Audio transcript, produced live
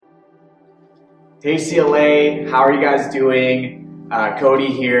Hey CLA, how are you guys doing? Cody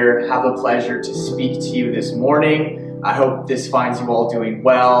here. Have the pleasure to speak to you this morning. I hope this finds you all doing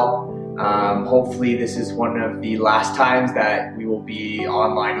well. Hopefully this is one of the last times that we will be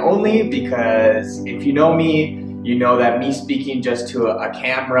online only, because if you know me, you know that me speaking just to a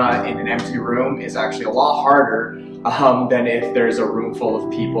camera in an empty room is actually a lot harder than if there's a room full of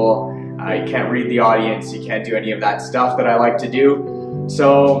people. You can't read the audience, you can't do any of that stuff that I like to do.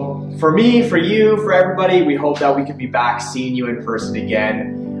 So for me, for you, for everybody, we hope that we can be back seeing you in person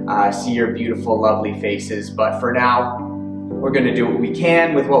again, see your beautiful, lovely faces. But for now, we're going to do what we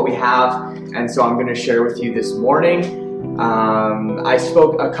can with what we have. And so I'm going to share with you this morning. I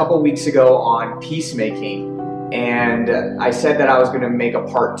spoke a couple weeks ago on peacemaking, and I said that I was going to make a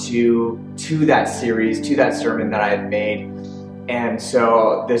part 2 to that series, to that sermon that I had made. And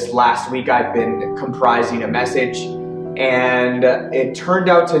so this last week I've been comprising a message, and it turned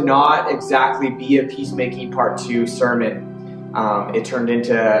out to not exactly be a peacemaking part 2 sermon. It turned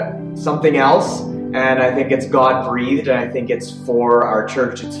into something else, and I think it's God breathed, and I think it's for our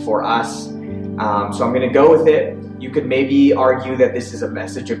church, it's for us. So I'm going to go with it. You could maybe argue that this is a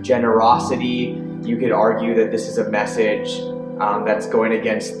message of generosity. You could argue that this is a message that's going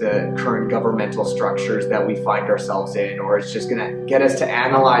against the current governmental structures that we find ourselves in, or it's just going to get us to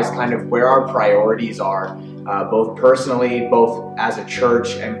analyze kind of where our priorities are, both personally, both as a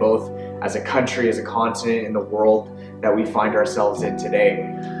church, and both as a country, as a continent in the world that we find ourselves in today.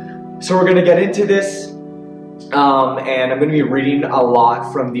 So we're going to get into this, and I'm going to be reading a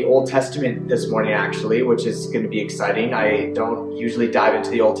lot from the Old Testament this morning, actually, which is going to be exciting. I don't usually dive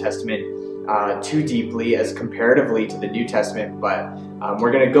into the Old Testament too deeply as comparatively to the New Testament, but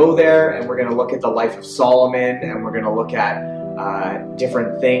we're going to go there, and we're going to look at the life of Solomon, and we're going to look at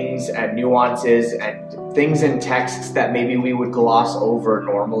different things and nuances and things in texts that maybe we would gloss over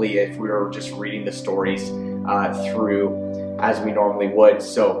normally if we were just reading the stories through as we normally would.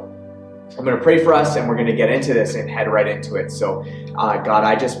 So I'm going to pray for us, and we're going to get into this and head right into it. So God,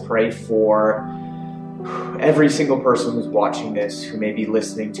 I just pray for every single person who's watching this, who may be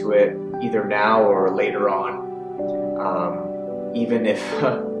listening to it either now or later on. Even if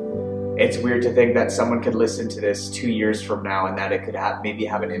it's weird to think that someone could listen to this 2 years from now and that it could maybe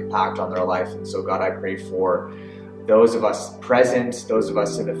have an impact on their life. And so God, I pray for those of us present, those of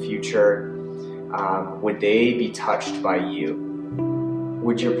us in the future, would they be touched by you?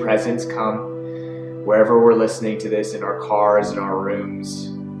 Would your presence come wherever we're listening to this, in our cars, in our rooms,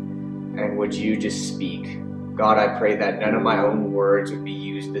 and would you just speak? God, I pray that none of my own words would be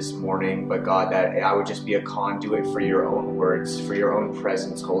used this morning, but God, that I would just be a conduit for your own words, for your own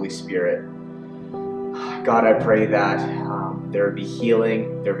presence, Holy Spirit. God, I pray that there would be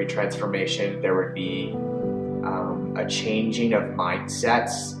healing, there would be transformation, there would be a changing of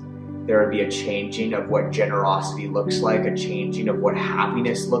mindsets, there would be a changing of what generosity looks like, a changing of what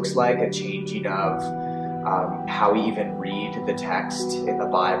happiness looks like, a changing of how we even read the text in the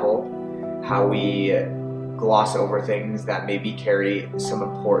Bible, how we gloss over things that maybe carry some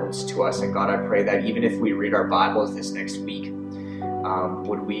importance to us. And God, I pray that even if we read our Bibles this next week,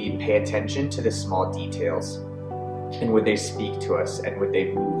 would we pay attention to the small details, and would they speak to us, and would they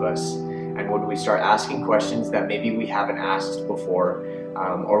move us, and would we start asking questions that maybe we haven't asked before,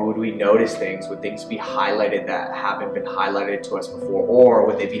 or would we notice things, would things be highlighted that haven't been highlighted to us before, or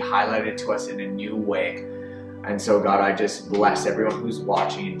would they be highlighted to us in a new way? And so God, I just bless everyone who's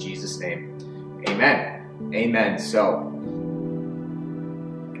watching in Jesus' name. Amen. Amen. So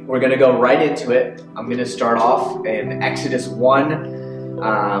we're going to go right into it. I'm going to start off in Exodus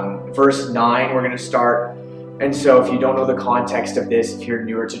 1, verse 9. We're going to start. And so if you don't know the context of this, if you're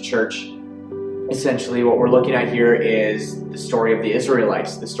newer to church, essentially what we're looking at here is the story of the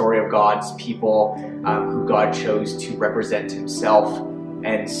Israelites, the story of God's people who God chose to represent himself.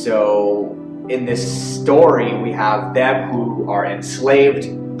 And so in this story, we have them who are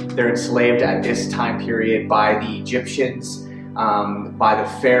enslaved. They're enslaved at this time period by the Egyptians, by the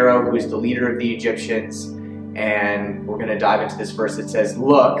Pharaoh, who is the leader of the Egyptians. And we're going to dive into this verse. It says,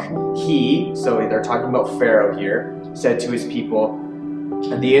 look, he, so they're talking about Pharaoh here, said to his people,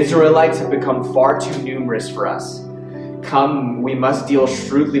 the Israelites have become far too numerous for us. Come, we must deal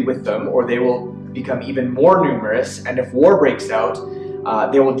shrewdly with them, or they will become even more numerous. And if war breaks out,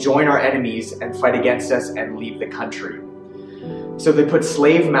 they will join our enemies and fight against us and leave the country. So they put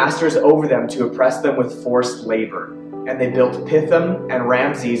slave masters over them to oppress them with forced labor. And they built Pithom and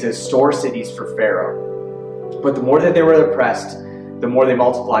Ramses as store cities for Pharaoh. But the more that they were oppressed, the more they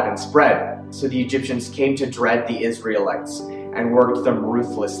multiplied and spread. So the Egyptians came to dread the Israelites and worked them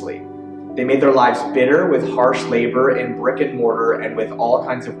ruthlessly. They made their lives bitter with harsh labor in brick and mortar and with all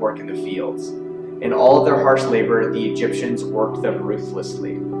kinds of work in the fields. In all of their harsh labor, the Egyptians worked them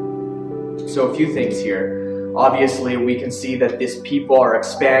ruthlessly. So a few things here. Obviously, we can see that these people are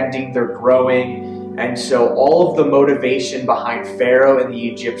expanding, they're growing, and so all of the motivation behind Pharaoh and the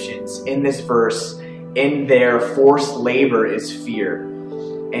Egyptians in this verse, in their forced labor, is fear.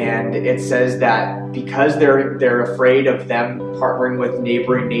 And it says that because they're afraid of them partnering with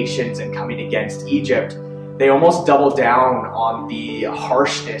neighboring nations and coming against Egypt, they almost double down on the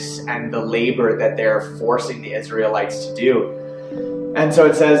harshness and the labor that they're forcing the Israelites to do. And so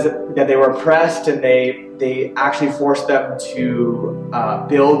it says that they were oppressed, and they actually forced them to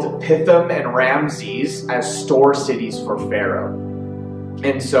build Pithom and Ramses as store cities for Pharaoh.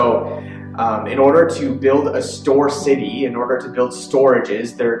 And so in order to build a store city, in order to build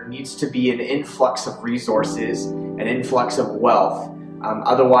storages, there needs to be an influx of resources, an influx of wealth.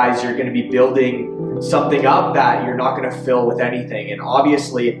 Otherwise, you're going to be building something up that you're not going to fill with anything. And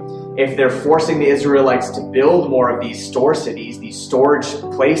obviously, if they're forcing the Israelites to build more of these store cities, these storage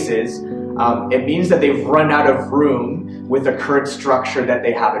places, it means that they've run out of room with the current structure that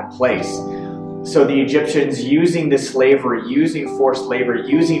they have in place. So the Egyptians, using this slavery, using forced labor,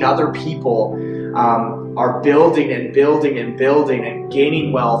 using other people, are building and building and building and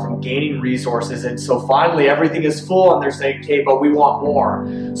gaining wealth and gaining resources. And so finally everything is full, and they're saying, okay, but we want more.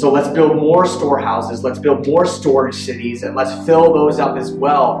 So let's build more storehouses, let's build more storage cities, and let's fill those up as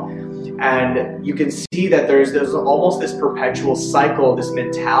well. And you can see that there's almost this perpetual cycle, this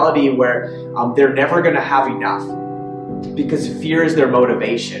mentality where they're never going to have enough, because fear is their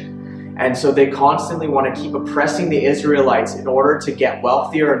motivation. And so they constantly want to keep oppressing the Israelites in order to get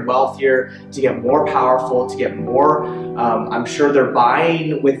wealthier and wealthier, to get more powerful, to get more, I'm sure they're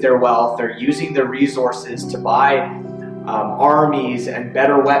buying with their wealth, they're using their resources to buy armies and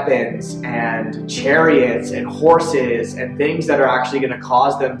better weapons and chariots and horses and things that are actually going to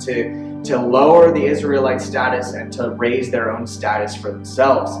cause them to lower the Israelite status and to raise their own status for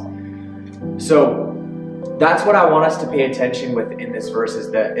themselves. So that's what I want us to pay attention with in this verse, is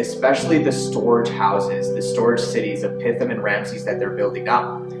that especially the storage houses, the storage cities of Pithom and Ramses that they're building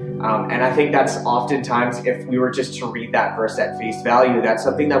up. And I think that's oftentimes, if we were just to read that verse at face value, that's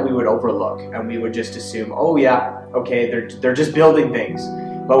something that we would overlook, and we would just assume, oh yeah, okay, they're just building things.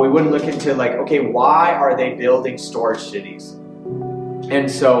 But we wouldn't look into like, okay, why are they building storage cities? And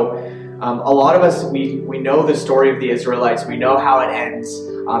so a lot of us, we know the story of the Israelites. We know how it ends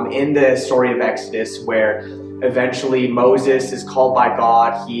in the story of Exodus, where eventually Moses is called by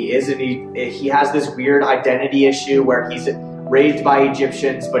God. He has this weird identity issue where he's raised by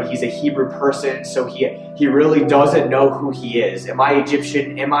Egyptians, but he's a Hebrew person, so he really doesn't know who he is. Am I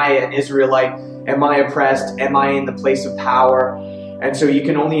Egyptian? Am I an Israelite? Am I oppressed? Am I in the place of power? And so you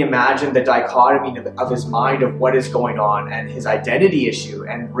can only imagine the dichotomy of his mind of what is going on and his identity issue.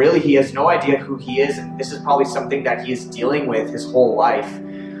 And really, he has no idea who he is. And this is probably something that he is dealing with his whole life,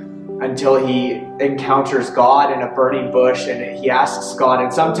 until he encounters God in a burning bush, and he asks God.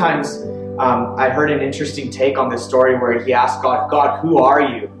 And sometimes I heard an interesting take on this story where he asked God, who are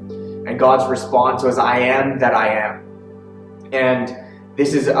you? And God's response was, I am that I am. And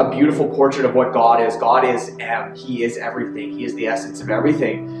this is a beautiful portrait of what God is. God is He is everything. He is the essence of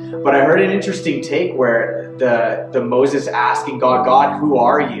everything. But I heard an interesting take where the Moses asking God, who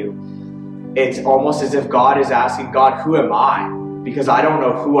are you? It's almost as if God is asking God, who am I? Because I don't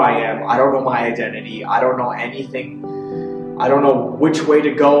know who I am. I don't know my identity. I don't know anything. I don't know which way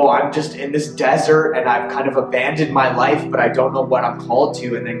to go. I'm just in this desert, and I've kind of abandoned my life, but I don't know what I'm called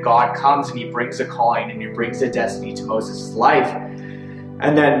to. And then God comes and he brings a calling, and he brings a destiny to Moses' life.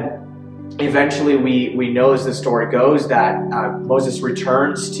 And then eventually we know, as the story goes, that Moses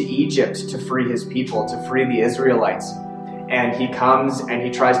returns to Egypt to free his people, to free the Israelites. And he comes and he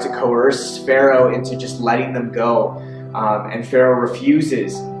tries to coerce Pharaoh into just letting them go. And Pharaoh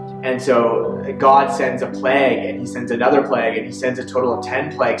refuses. And so God sends a plague, and he sends another plague, and he sends a total of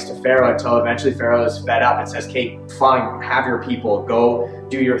 10 plagues to Pharaoh, until eventually Pharaoh is fed up and says, okay, fine, have your people, go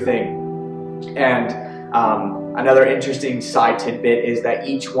do your thing. And another interesting side tidbit is that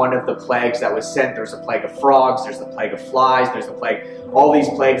each one of the plagues that was sent, there's a plague of frogs, there's the plague of flies, there's the plague, all these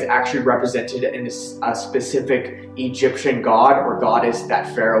plagues actually represented in a specific Egyptian god or goddess that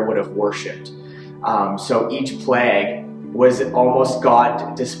Pharaoh would have worshipped. So each plague was almost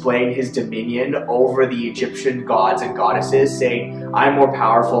God displaying his dominion over the Egyptian gods and goddesses, saying, I'm more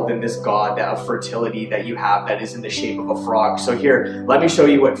powerful than this god of fertility that you have that is in the shape of a frog. So here, let me show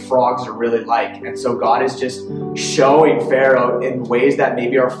you what frogs are really like. And so God is just showing Pharaoh in ways that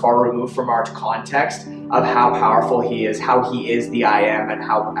maybe are far removed from our context of how powerful he is, how he is the I am, and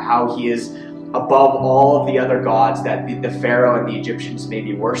how he is above all of the other gods that the Pharaoh and the Egyptians may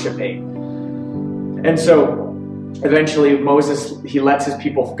be worshiping. And so eventually he lets his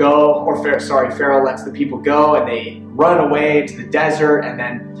people go, Pharaoh lets the people go, and they run away to the desert. And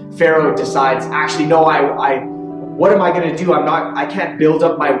then Pharaoh decides, actually, no, what am I going to do? I can't build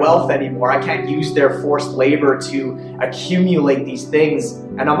up my wealth anymore. I can't use their forced labor to accumulate these things,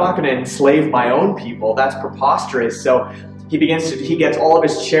 and I'm not going to enslave my own people. That's preposterous. So he gets all of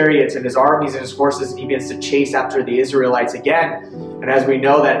his chariots and his armies and his horses, and he begins to chase after the Israelites again. And as we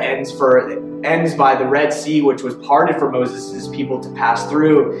know, that ends by the Red Sea, which was parted for Moses' people to pass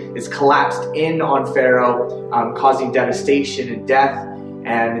through. It's collapsed in on Pharaoh, causing devastation and death,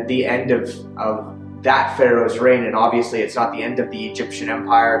 and the end of that Pharaoh's reign. And obviously it's not the end of the Egyptian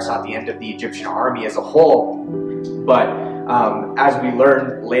empire, it's not the end of the Egyptian army as a whole, but as we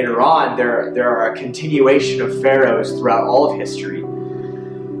learn later on, there are a continuation of pharaohs throughout all of history.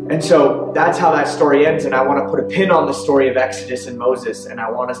 And so that's how that story ends, and I want to put a pin on the story of Exodus and Moses, and I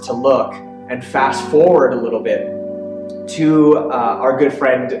want us to look and fast forward a little bit to our good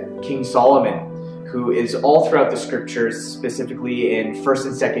friend King Solomon, who is all throughout the scriptures. Specifically in 1st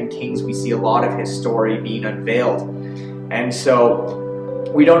and 2nd Kings, we see a lot of his story being unveiled. And so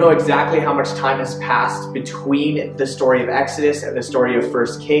we don't know exactly how much time has passed between the story of Exodus and the story of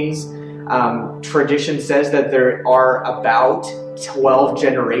 1st Kings. Tradition says that there are about 12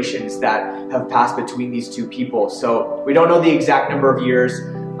 generations that have passed between these two people. So we don't know the exact number of years,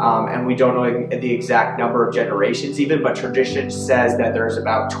 and we don't know the exact number of generations even, but tradition says that there's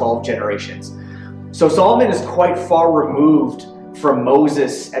about 12 generations. So Solomon is quite far removed from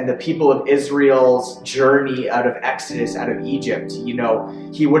Moses and the people of Israel's journey out of Exodus, out of Egypt. You know,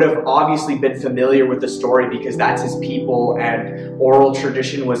 he would have obviously been familiar with the story because that's his people, and oral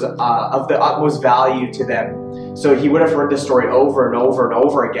tradition was of the utmost value to them. So he would have heard the story over and over and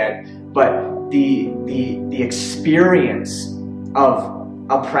over again. But the experience of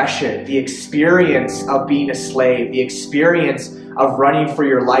oppression, the experience of being a slave, the experience of running for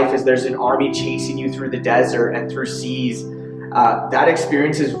your life as there's an army chasing you through the desert and through seas, that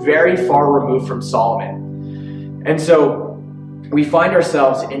experience is very far removed from Solomon. And so we find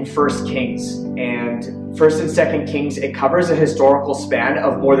ourselves in 1st Kings, and 1st and 2nd Kings, it covers a historical span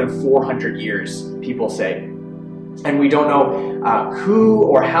of more than 400 years, people say. And we don't know who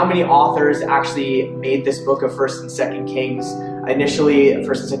or how many authors actually made this book of 1st and 2nd Kings. Initially,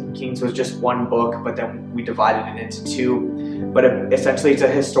 1st and 2nd Kings was just one book, but then we divided it into two. But essentially, it's a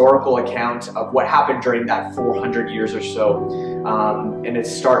historical account of what happened during that 400 years or so. And it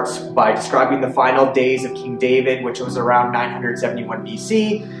starts by describing the final days of King David, which was around 971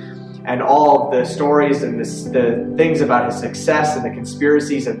 BC, and all of the stories and the things about his success and the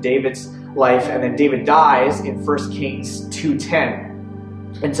conspiracies of David's life. And then David dies in 1 Kings 2:10.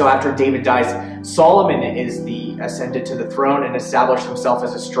 And so after David dies, Solomon is ascended to the throne and established himself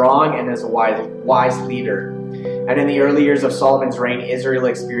as a strong and as a wise leader. And in the early years of Solomon's reign, Israel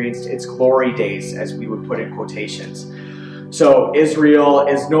experienced its glory days, as we would put in quotations. So Israel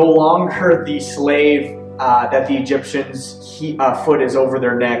is no longer the slave that the Egyptians' foot is over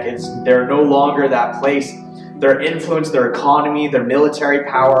their neck. They're no longer that place. Their influence, their economy, their military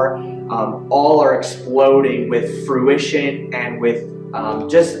power, all are exploding with fruition and with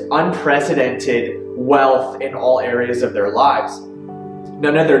just unprecedented wealth in all areas of their lives.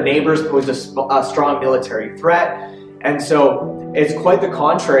 None of their neighbors pose a strong military threat. And so it's quite the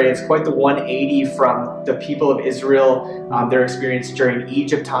contrary. It's quite the 180 from the people of Israel, their experience during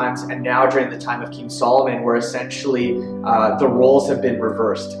Egypt times, and now during the time of King Solomon, where essentially the roles have been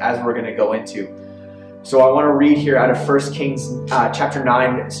reversed, as we're going to go into. So I want to read here out of 1 Kings chapter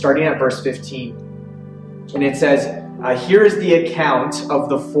 9, starting at verse 15. And it says, here is the account of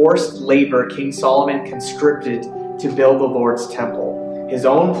the forced labor King Solomon conscripted to build the Lord's temple, his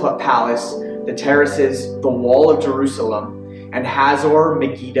own palace, the terraces, the wall of Jerusalem, and Hazor,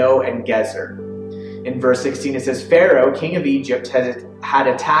 Megiddo, and Gezer. In verse 16 it says, Pharaoh, king of Egypt, had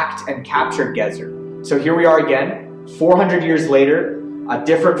attacked and captured Gezer. So here we are again, 400 years later, a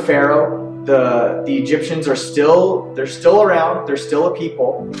different Pharaoh. The Egyptians are still around, they're still a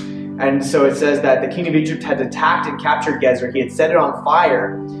people. And so it says that the king of Egypt had attacked and captured Gezer. He had set it on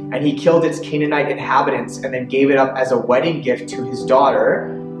fire, and he killed its Canaanite inhabitants and then gave it up as a wedding gift to his daughter,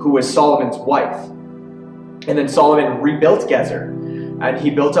 who was Solomon's wife. And then Solomon rebuilt Gezer, and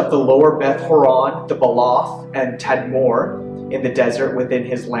he built up the lower Beth Horon, the Baalath, and Tadmor in the desert within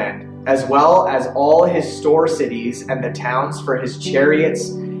his land, as well as all his store cities and the towns for his chariots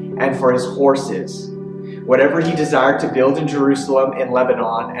and for his horses. Whatever he desired to build in Jerusalem, in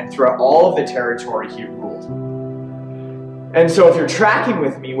Lebanon, and throughout all of the territory he ruled. And so if you're tracking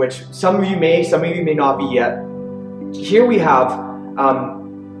with me, which some of you may not be yet, here we have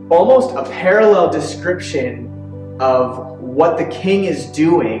almost a parallel description of what the king is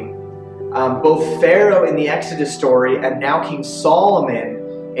doing. Both Pharaoh in the Exodus story and now King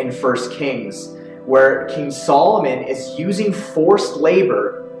Solomon in 1 Kings, where King Solomon is using forced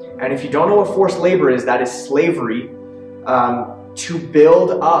labor. And if you don't know what forced labor is, that is slavery, to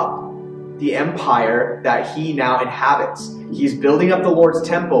build up the empire that he now inhabits. He's building up the Lord's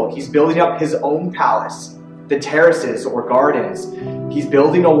temple. He's building up his own palace, the terraces or gardens. He's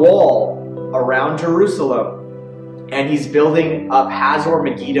building a wall around Jerusalem. And he's building up Hazor,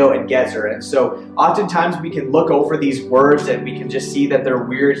 Megiddo, and Gezer. And so oftentimes we can look over these words and we can just see that they're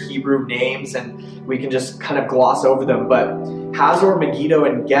weird Hebrew names and we can just kind of gloss over them. But Hazor, Megiddo,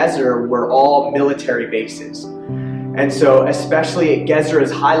 and Gezer were all military bases. And so especially Gezer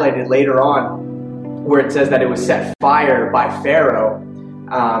is highlighted later on where it says that it was set fire by Pharaoh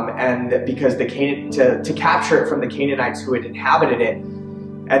and because to capture it from the Canaanites who had inhabited it.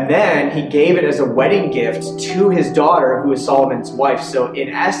 And then he gave it as a wedding gift to his daughter, who is Solomon's wife. So in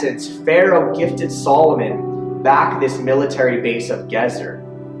essence, Pharaoh gifted Solomon back this military base of Gezer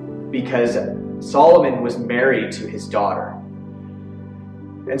because Solomon was married to his daughter.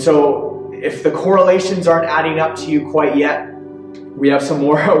 And so if the correlations aren't adding up to you quite yet, we have some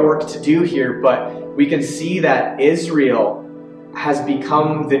more work to do here, but we can see that Israel has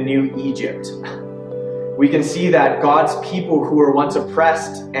become the new Egypt. We can see that God's people who were once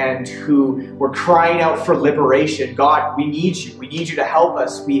oppressed and who were crying out for liberation, God, we need you. We need you to help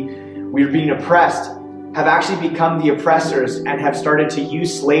us. We're being oppressed, have actually become the oppressors and have started to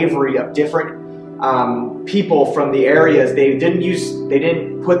use slavery of different people from the areas. They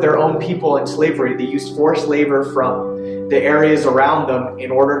didn't put their own people in slavery. They used forced labor from the areas around them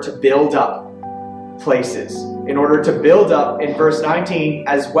in order to build up places, in order to build up, in verse 19,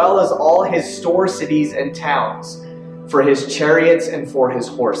 as well as all his store cities and towns, for his chariots and for his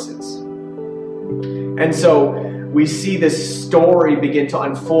horses. And so we see this story begin to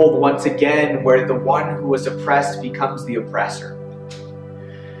unfold once again, where the one who was oppressed becomes the oppressor.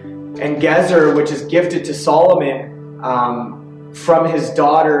 And Gezer, which is gifted to Solomon from his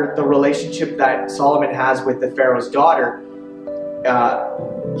daughter, the relationship that Solomon has with the Pharaoh's daughter,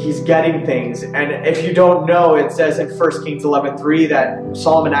 he's getting things. And if you don't know, it says in 1 Kings 11:3 that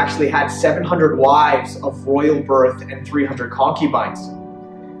Solomon actually had 700 wives of royal birth and 300 concubines.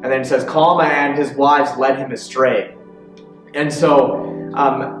 And then it says, Kalma and his wives led him astray. And so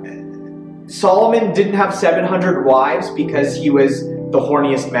Solomon didn't have 700 wives because he was the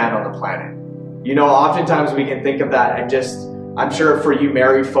horniest man on the planet. You know, oftentimes we can think of that and just, I'm sure for you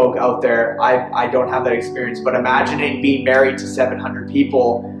married folk out there, I don't have that experience, but imagining being married to 700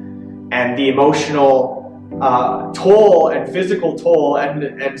 people and the emotional toll and physical toll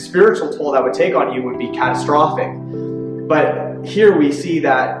and spiritual toll that would take on you would be catastrophic. But here we see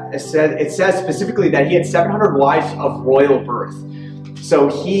that it says specifically that he had 700 wives of royal birth. So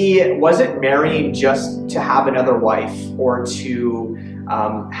he wasn't marrying just to have another wife or to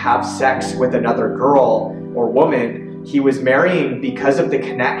have sex with another girl or woman. He was marrying because of the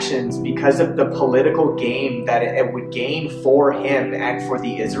connections, because of the political gain that it would gain for him and for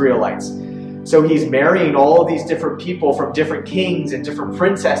the Israelites. So he's marrying all of these different people from different kings and different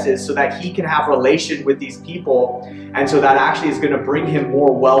princesses so that he can have relation with these people. And so that actually is going to bring him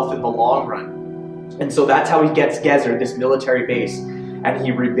more wealth in the long run. And so that's how he gets Gezer, this military base. And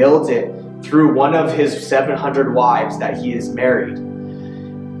he rebuilds it through one of his 700 wives that he is married.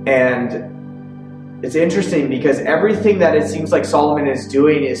 And it's interesting because everything that it seems like Solomon is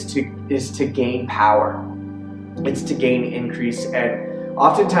doing is to gain power. It's to gain increase. And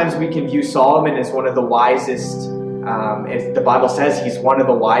oftentimes we can view Solomon as one of the wisest, if the Bible says he's one of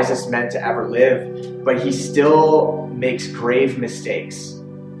the wisest men to ever live, but he still makes grave mistakes.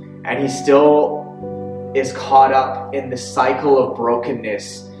 And he still is caught up in the cycle of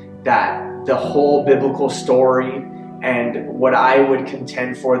brokenness that the whole biblical story and what I would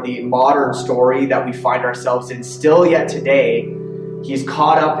contend for the modern story that we find ourselves in still yet today, he's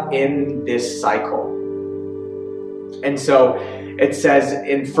caught up in this cycle. And so it says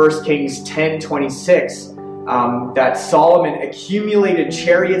in 1 Kings 10:26 that Solomon accumulated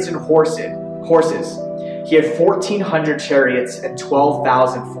chariots and horses. He had 1,400 chariots and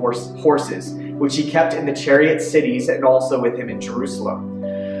 12,000 horses, which he kept in the chariot cities and also with him in Jerusalem.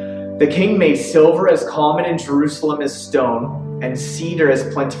 The king made silver as common in Jerusalem as stone, and cedar as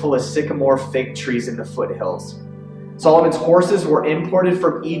plentiful as sycamore fig trees in the foothills. Solomon's horses were imported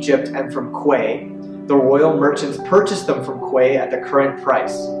from Egypt and from Quay. The royal merchants purchased them from Quay at the current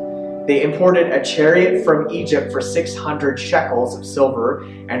price. They imported a chariot from Egypt for 600 shekels of silver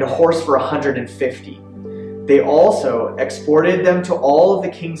and a horse for 150. they also exported them to all of the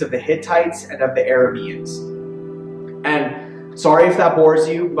kings of the Hittites and of the Arameans. And sorry if that bores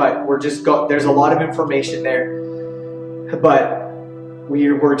you, but there's a lot of information there. But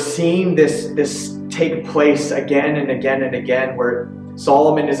we're seeing this take place again and again and again, where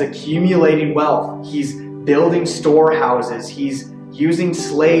Solomon is accumulating wealth. He's building storehouses. He's using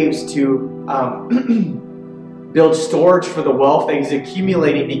slaves to build storage for the wealth that he's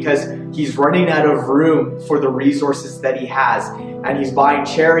accumulating, because he's running out of room for the resources that he has. And he's buying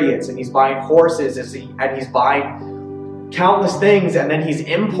chariots, and he's buying horses, and he's buying countless things, and then he's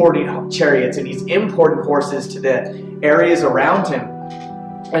importing chariots and he's importing horses to the areas around him.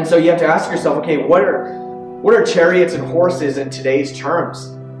 And so you have to ask yourself, okay, what are chariots and horses in today's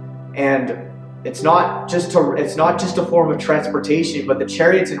terms? And it's not just a form of transportation, but the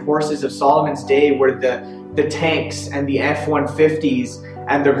chariots and horses of Solomon's day were the tanks and the F-150s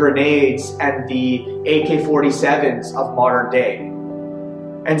and the grenades and the AK-47s of modern day.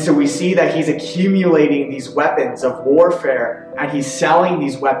 And so we see that he's accumulating these weapons of warfare, and he's selling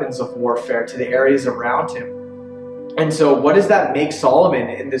these weapons of warfare to the areas around him. And so what does that make Solomon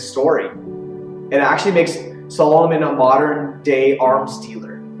in this story? It actually makes Solomon a modern day arms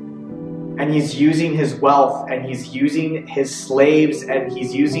dealer. And he's using his wealth, and he's using his slaves, and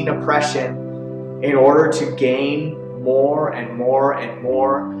he's using oppression in order to gain more and more and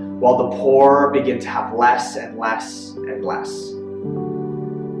more, while the poor begin to have less and less and less.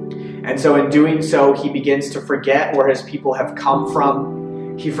 And so in doing so, he begins to forget where his people have come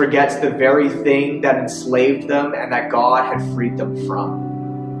from. He forgets the very thing that enslaved them and that God had freed them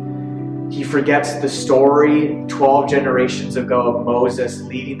from. He forgets the story 12 generations ago of Moses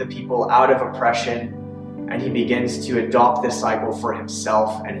leading the people out of oppression, and he begins to adopt this cycle for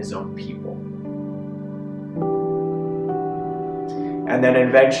himself and his own people. And then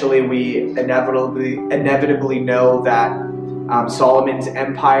eventually we inevitably know that Solomon's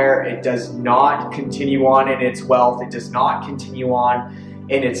empire, it does not continue on in its wealth. It does not continue on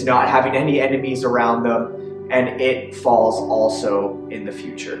in its not having any enemies around them, and it falls also in the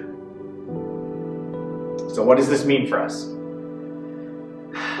future. So what does this mean for us?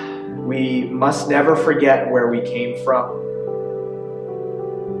 We must never forget where we came from.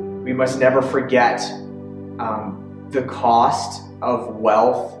 We must never forget the cost of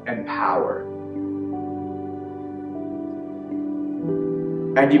wealth and power.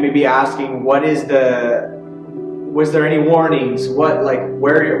 And you may be asking, was there any warnings? Where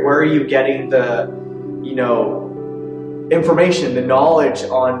are you getting the, information, the knowledge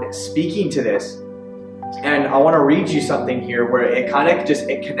on speaking to this? And I want to read you something here where it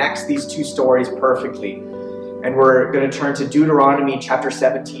connects these two stories perfectly. And we're going to turn to Deuteronomy chapter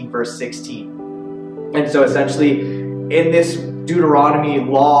 17, verse 16. And so essentially in this Deuteronomy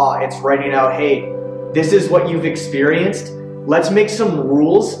law, it's writing out, hey, this is what you've experienced. Let's make some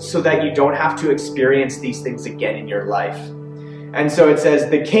rules so that you don't have to experience these things again in your life. And so it says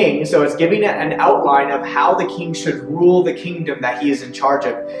the king, so it's giving an outline of how the king should rule the kingdom that he is in charge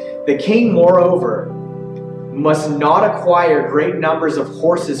of. The king, moreover, must not acquire great numbers of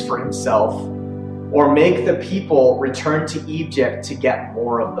horses for himself, or make the people return to Egypt to get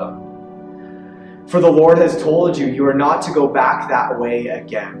more of them. For the Lord has told you, you are not to go back that way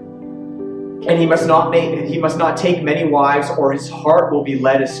again. And he must not take many wives, or his heart will be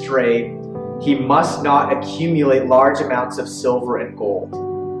led astray. He must not accumulate large amounts of silver and gold.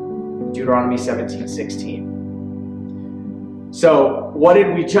 Deuteronomy 17:16. So what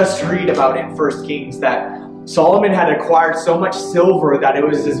did we just read about in 1 Kings? That Solomon had acquired so much silver that it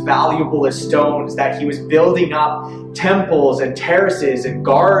was as valuable as stones, that he was building up temples and terraces and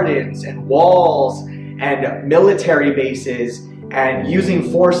gardens and walls and military bases, and using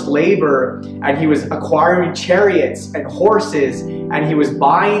forced labor, and he was acquiring chariots and horses, and he was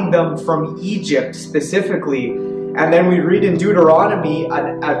buying them from Egypt specifically. And then we read in Deuteronomy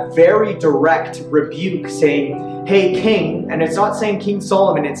a very direct rebuke saying, hey king, and it's not saying King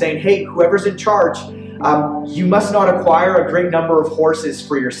Solomon, it's saying, hey, whoever's in charge, you must not acquire a great number of horses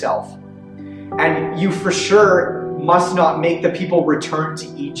for yourself. And you for sure must not make the people return to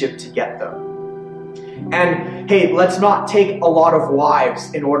Egypt to get them. And hey, let's not take a lot of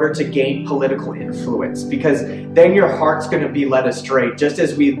wives in order to gain political influence, because then your heart's going to be led astray, just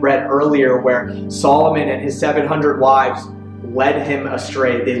as we read earlier where Solomon and his 700 wives led him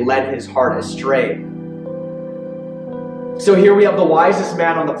astray. They led his heart astray. So here we have the wisest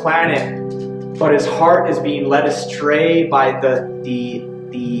man on the planet, but his heart is being led astray by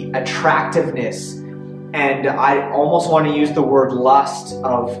the attractiveness, and I almost want to use the word lust,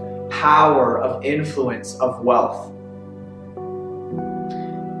 of power, of influence, of wealth.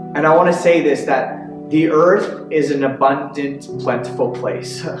 And I want to say this, that The earth is an abundant, plentiful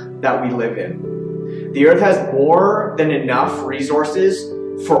place that we live in. The earth has more than enough resources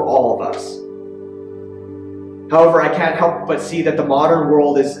for all of us. However, I can't help but see that the modern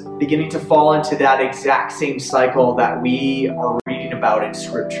world is beginning to fall into that exact same cycle that we are reading about in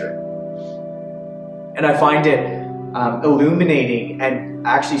Scripture. And I find it illuminating and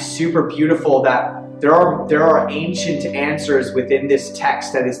actually super beautiful that there are ancient answers within this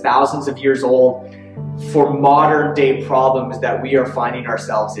text that is thousands of years old for modern day problems that we are finding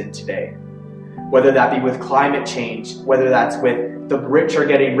ourselves in today. Whether that be with climate change, whether that's with the rich are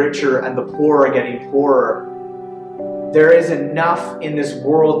getting richer and the poor are getting poorer. There is enough in this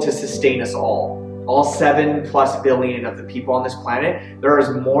world to sustain us all 7+ billion of the people on this planet. There is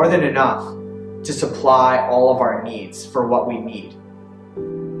more than enough to supply all of our needs for what we need.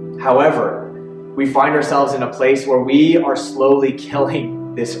 However, we find ourselves in a place where we are slowly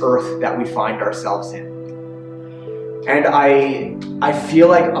killing this earth that we find ourselves in. And I feel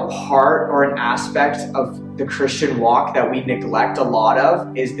like a part or an aspect of the Christian walk that we neglect a lot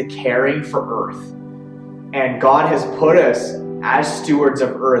of is the caring for earth. And God has put us as stewards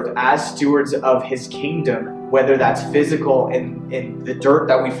of earth, as stewards of His kingdom, whether that's physical in the dirt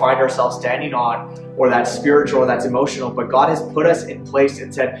that we find ourselves standing on, or that's spiritual, or that's emotional. But God has put us in place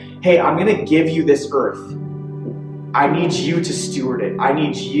and said, hey, I'm going to give you this earth. I need you to steward it. I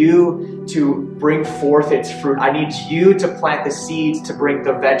need you to bring forth its fruit. I need you to plant the seeds to bring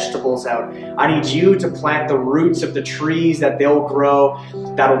the vegetables out. I need you to plant the roots of the trees that they'll grow,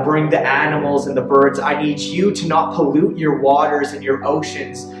 that'll bring the animals and the birds. I need you to not pollute your waters and your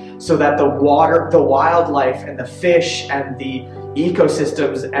oceans so that the water, the wildlife and the fish and the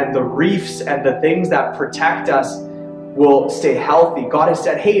ecosystems and the reefs and the things that protect us will stay healthy. God has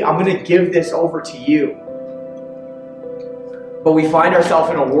said, hey, I'm going to give this over to you. But we find ourselves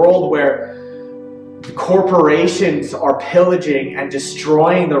in a world where corporations are pillaging and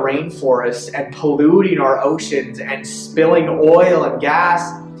destroying the rainforests and polluting our oceans and spilling oil and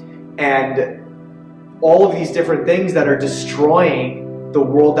gas and all of these different things that are destroying the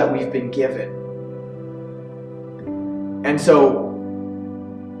world that we've been given. And so,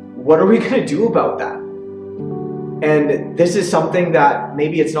 what are we going to do about that? And this is something that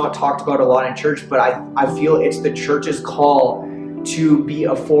maybe it's not talked about a lot in church, but I feel it's the church's call to be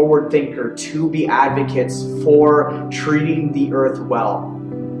a forward thinker, to be advocates for treating the earth well.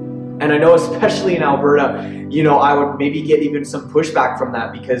 And I know especially in Alberta, I would maybe get even some pushback from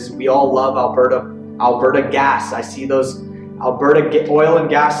that because we all love Alberta gas. I see those Alberta oil and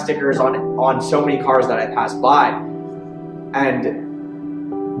gas stickers on so many cars that I pass by.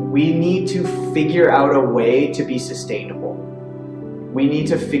 And we need to figure out a way to be sustainable. We need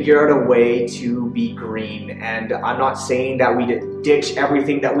to figure out a way to be green. And I'm not saying that we ditch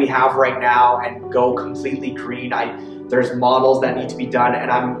everything that we have right now and go completely green. There's models that need to be done,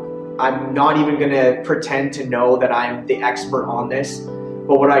 and I'm not even going to pretend to know that I'm the expert on this.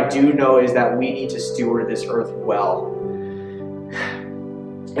 But what I do know is that we need to steward this earth well.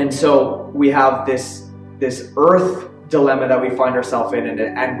 And so we have this earth dilemma that we find ourselves in,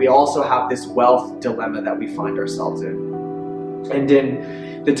 and we also have this wealth dilemma that we find ourselves in. And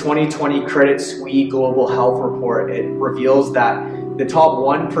in the 2020 Credit Suisse Global Health Report, it reveals that the top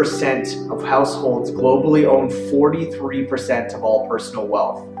 1% of households globally own 43% of all personal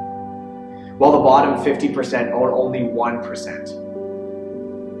wealth, while the bottom 50% own only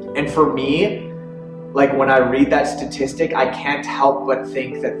 1%. And for me, like when I read that statistic, I can't help but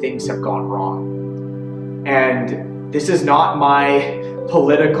think that things have gone wrong. And this is not my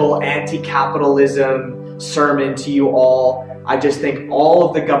political anti-capitalism sermon to you all. I just think all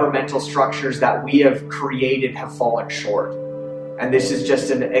of the governmental structures that we have created have fallen short. And this is just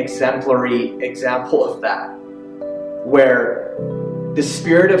an exemplary example of that, where the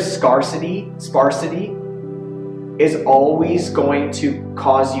spirit of sparsity is always going to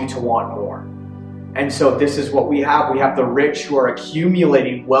cause you to want more. And so this is what we have. We have the rich who are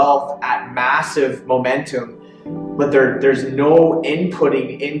accumulating wealth at massive momentum, but there's no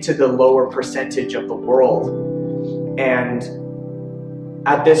inputting into the lower percentage of the world. And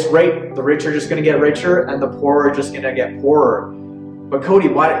at this rate, the rich are just going to get richer and the poor are just going to get poorer. But Cody,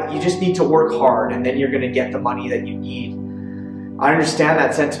 you just need to work hard and then you're going to get the money that you need. I understand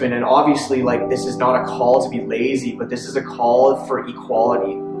that sentiment, and obviously this is not a call to be lazy, but this is a call for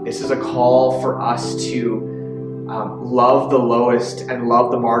equality. This is a call for us to love the lowest and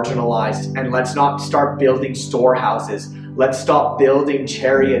love the marginalized, and let's not start building storehouses. Let's stop building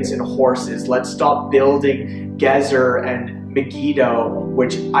chariots and horses. Let's stop building Gezer and Megiddo,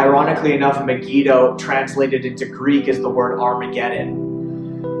 which ironically enough, Megiddo translated into Greek is the word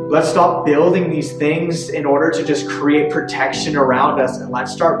Armageddon. Let's stop building these things in order to just create protection around us, and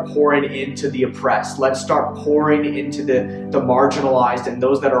let's start pouring into the oppressed. Let's start pouring into the marginalized and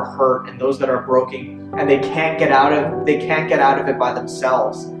those that are hurt and those that are broken, and they can't get out of it by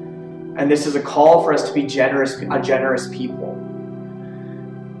themselves. And this is a call for us to be a generous people.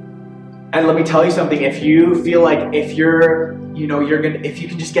 And let me tell you something, if you feel like if you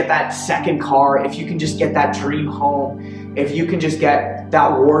can just get that second car, if you can just get that dream home, if you can just get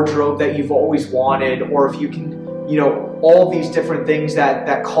that wardrobe that you've always wanted, or if you can, all these different things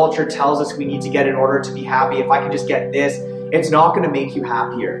that culture tells us we need to get in order to be happy, if I can just get this, it's not going to make you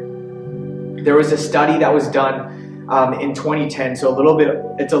happier. There was a study that was done in 2010, so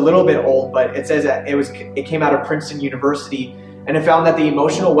it's a little bit old, but it says that it came out of Princeton University, and it found that the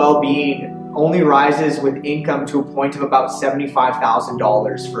emotional well-being only rises with income to a point of about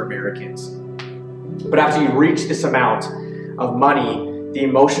 $75,000 for Americans. But after you reach this amount of money, the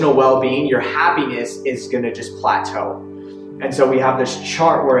emotional well-being, your happiness is going to just plateau. And so we have this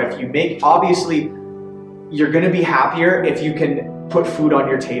chart where if you obviously, you're going to be happier if you can put food on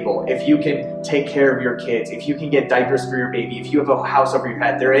your table, if you can take care of your kids, if you can get diapers for your baby, if you have a house over your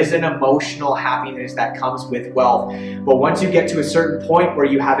head. There is an emotional happiness that comes with wealth. But once you get to a certain point where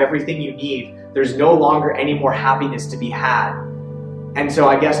you have everything you need, there's no longer any more happiness to be had. And so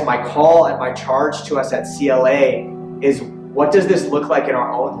I guess my call and my charge to us at CLA is, what does this look like in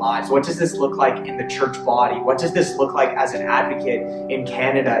our own lives? What does this look like in the church body? What does this look like as an advocate in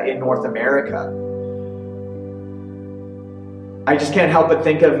Canada, in North America? I just can't help but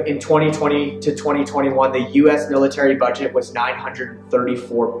think of in 2020 to 2021, the US military budget was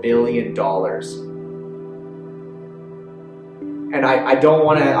 $934 billion. And I don't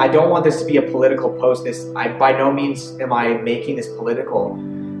want this to be a political post. By no means am I making this political,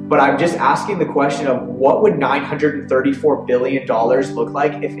 but I'm just asking the question of what would $934 billion look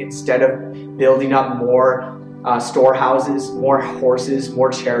like if instead of building up more storehouses, more horses,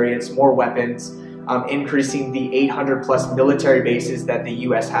 more chariots, more weapons, increasing the 800 plus military bases that the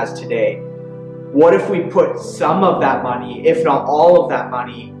US has today. What if we put some of that money, if not all of that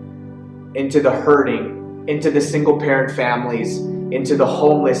money, into the hurting, into the single parent families, into the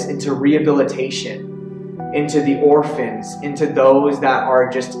homeless, into rehabilitation, into the orphans, into those that are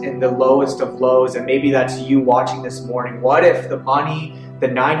just in the lowest of lows, and maybe that's you watching this morning. What if the money, the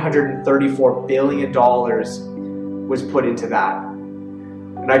 $934 billion was put into that?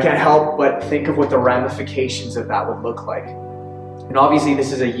 And I can't help but think of what the ramifications of that would look like. And obviously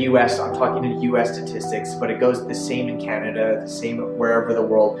this is I'm talking to US statistics, but it goes the same in Canada, the same wherever the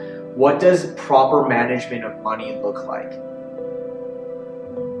world. What does proper management of money look like?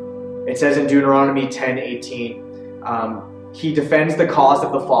 It says in Deuteronomy 10:18, he defends the cause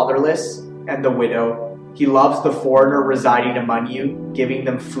of the fatherless and the widow. He loves the foreigner residing among you, giving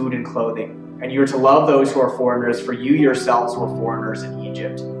them food and clothing. And you are to love those who are foreigners, for you yourselves were foreigners in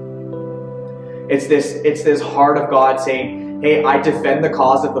Egypt. It's this heart of God saying, hey, I defend the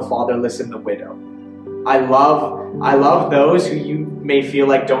cause of the fatherless and the widow. I love those who you may feel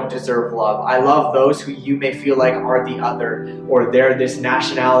like don't deserve love. I love those who you may feel like are the other, or they're this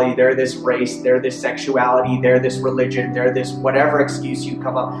nationality, they're this race, they're this sexuality, they're this religion, they're this whatever excuse you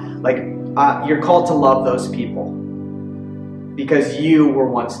come up. You're called to love those people because you were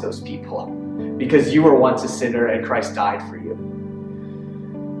once those people. Because you were once a sinner and Christ died for you.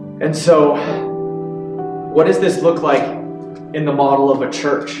 And so, what does this look like in the model of a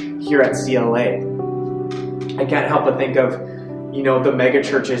church here at CLA? I can't help but think of, the mega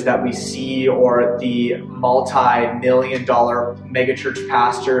churches that we see, or the multi-million-dollar mega church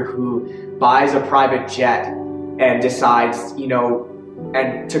pastor who buys a private jet and decides,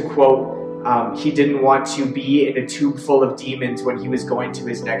 and to quote, he didn't want to be in a tube full of demons when he was going to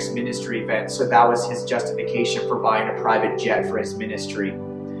his next ministry event. So that was his justification for buying a private jet for his ministry.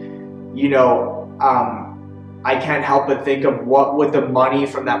 I can't help but think of what would the money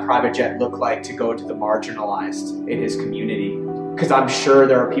from that private jet look like to go to the marginalized in his community. Because I'm sure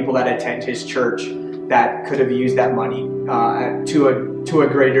there are people that attend his church that could have used that money to a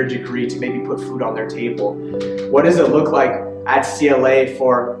greater degree to maybe put food on their table. What does it look like at CLA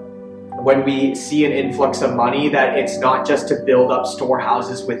for when we see an influx of money, that it's not just to build up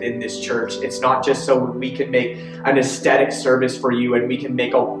storehouses within this church. It's not just so we can make an aesthetic service for you and we can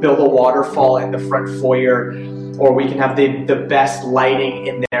build a waterfall in the front foyer, or we can have the best lighting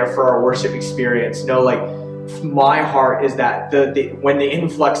in there for our worship experience. No, my heart is that when the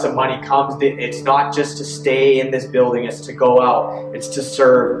influx of money comes, it's not just to stay in this building, it's to go out, it's to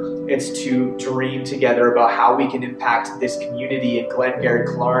serve, it's to dream together about how we can impact this community in Glengarry,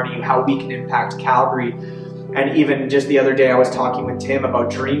 Killarney, how we can impact Calgary, And even just the other day, I was talking with Tim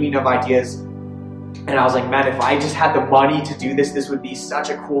about dreaming of ideas. And I was like, man, if I just had the money to do this, this would be such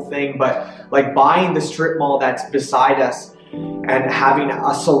a cool thing. But like buying the strip mall that's beside us and having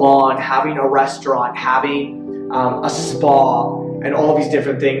a salon, having a restaurant, having a spa, and all these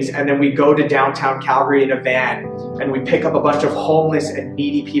different things. And then we go to downtown Calgary in a van and we pick up a bunch of homeless and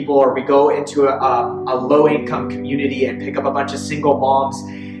needy people, or we go into a low-income community and pick up a bunch of single moms.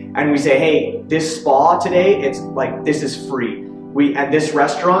 And we say, hey, this spa today, it's like, this is free. At this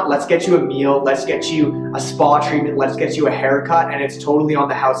restaurant, let's get you a meal, let's get you a spa treatment, let's get you a haircut, and it's totally on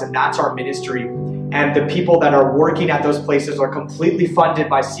the house, and that's our ministry. And the people that are working at those places are completely funded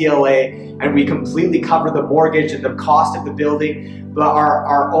by CLA, and we completely cover the mortgage and the cost of the building, but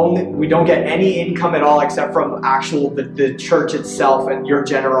we don't get any income at all except from the church itself and your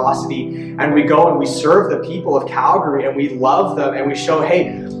generosity. And we go and we serve the people of Calgary, and we love them, and we show,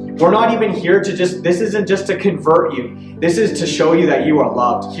 hey, we're not even here to this isn't just to convert you. This is to show you that you are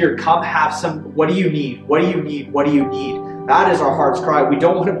loved. Here, come have some. What do you need? What do you need? What do you need? That is our heart's cry. We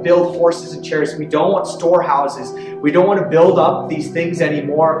don't want to build horses and chariots. We don't want storehouses. We don't want to build up these things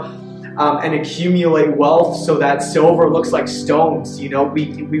anymore and accumulate wealth so that silver looks like stones. You know,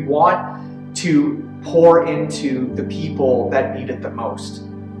 we want to pour into the people that need it the most.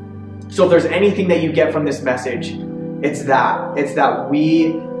 So if there's anything that you get from this message, it's that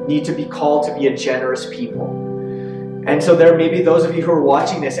we need to be called to be a generous people. And so there may be those of you who are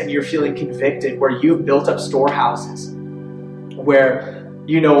watching this and you're feeling convicted, where you've built up storehouses, where,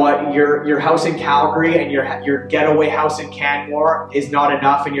 you know what, your house in Calgary and your getaway house in Canmore is not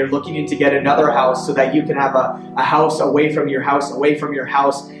enough, and you're looking to get another house so that you can have a house away from your house,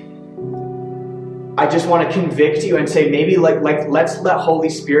 I just want to convict you and say, maybe let's let Holy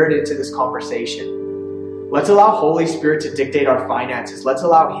Spirit into this conversation. Let's allow Holy Spirit to dictate our finances. Let's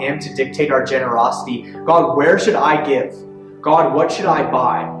allow Him to dictate our generosity. God, where should I give? God, what should I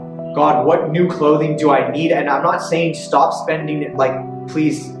buy? God, what new clothing do I need? And I'm not saying stop spending it,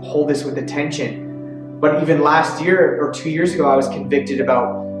 please hold this with attention. But even last year or 2 years ago, I was convicted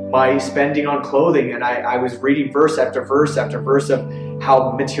about my spending on clothing. And I was reading verse after verse after verse of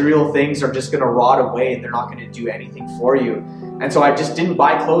how material things are just going to rot away and they're not going to do anything for you. And so I just didn't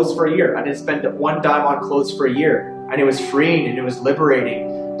buy clothes for a year. I didn't spend one dime on clothes for a year. And it was freeing and it was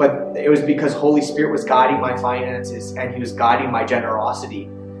liberating. But it was because Holy Spirit was guiding my finances and He was guiding my generosity.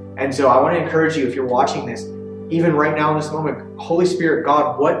 And so I want to encourage you, if you're watching this, even right now in this moment, Holy Spirit,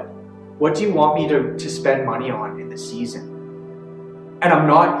 God, what do you want me to spend money on in this season? And I'm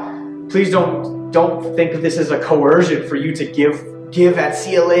not, please don't think of this as a coercion for you to give at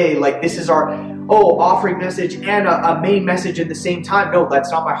CLA. Like this is our offering message and a main message at the same time. No,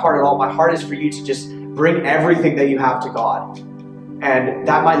 that's not my heart at all. My heart is for you to just bring everything that you have to God. And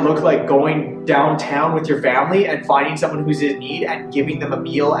that might look like going downtown with your family and finding someone who's in need and giving them a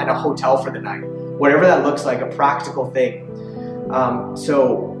meal and a hotel for the night. Whatever that looks like, a practical thing.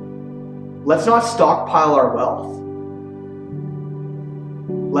 So let's not stockpile our wealth.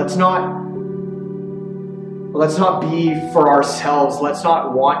 Let's not be for ourselves. Let's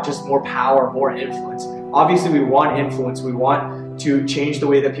not want just more power, more influence. Obviously, we want influence. We want to change the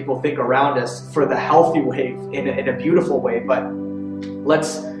way that people think around us for the healthy way, in a beautiful way. But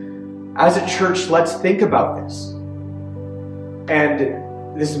as a church, let's think about this.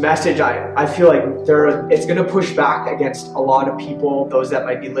 And this message, I feel like it's going to push back against a lot of people, those that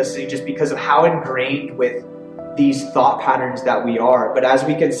might be listening, just because of how ingrained with these thought patterns that we are. But as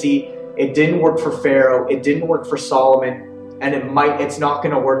we can see, it didn't work for Pharaoh, it didn't work for Solomon, and it's not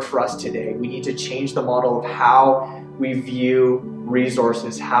going to work for us today. We need to change the model of how we view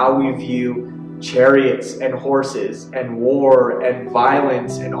resources, how we view chariots and horses and war and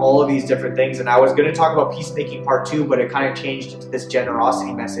violence and all of these different things. And I was going to talk about peacemaking part 2, but it kind of changed into this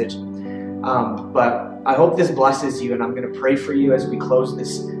generosity message. But I hope this blesses you, and I'm going to pray for you as we close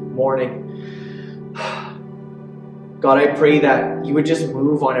this morning. God, I pray that you would just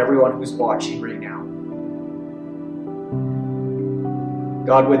move on everyone who's watching right now.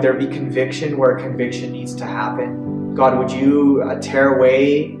 God, would there be conviction where conviction needs to happen? God, would you tear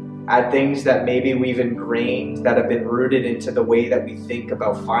away at things that maybe we've ingrained, that have been rooted into the way that we think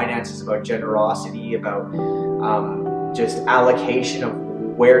about finances, about generosity, about just allocation of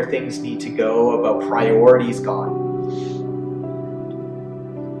where things need to go, about priorities, God.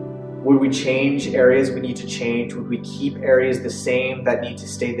 Would we change areas we need to change? Would we keep areas the same that need to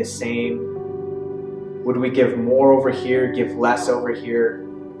stay the same? Would we give more over here, give less over here?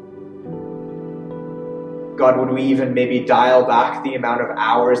 God, would we even maybe dial back the amount of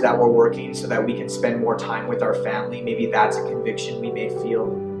hours that we're working so that we can spend more time with our family? Maybe that's a conviction we may feel.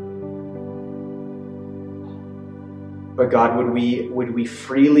 but God, would we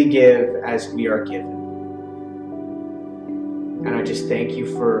freely give as we are given. And I just thank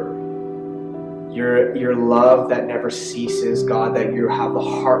you for your love that never ceases, God, that you have the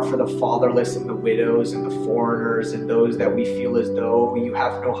heart for the fatherless and the widows and the foreigners and those that we feel as though you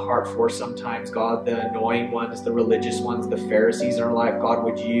have no heart for sometimes, God, the annoying ones, the religious ones, the Pharisees in our life. God,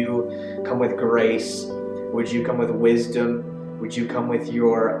 would you come with grace? Would you come with wisdom? Would you come with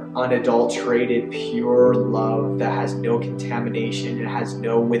your unadulterated, pure love that has no contamination and has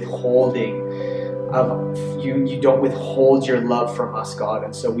no withholding of you don't withhold your love from us, God.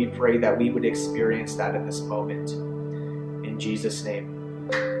 And so we pray that we would experience that in this moment. In Jesus' name.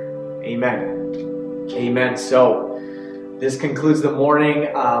 Amen. Amen. So this concludes the morning.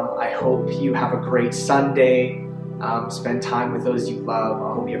 I hope you have a great Sunday. Spend time with those you love.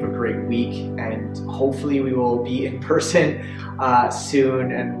 I hope you have a great week, and hopefully we will be in person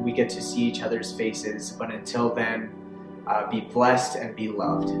soon and we get to see each other's faces. But until then, be blessed and be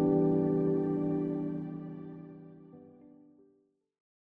loved.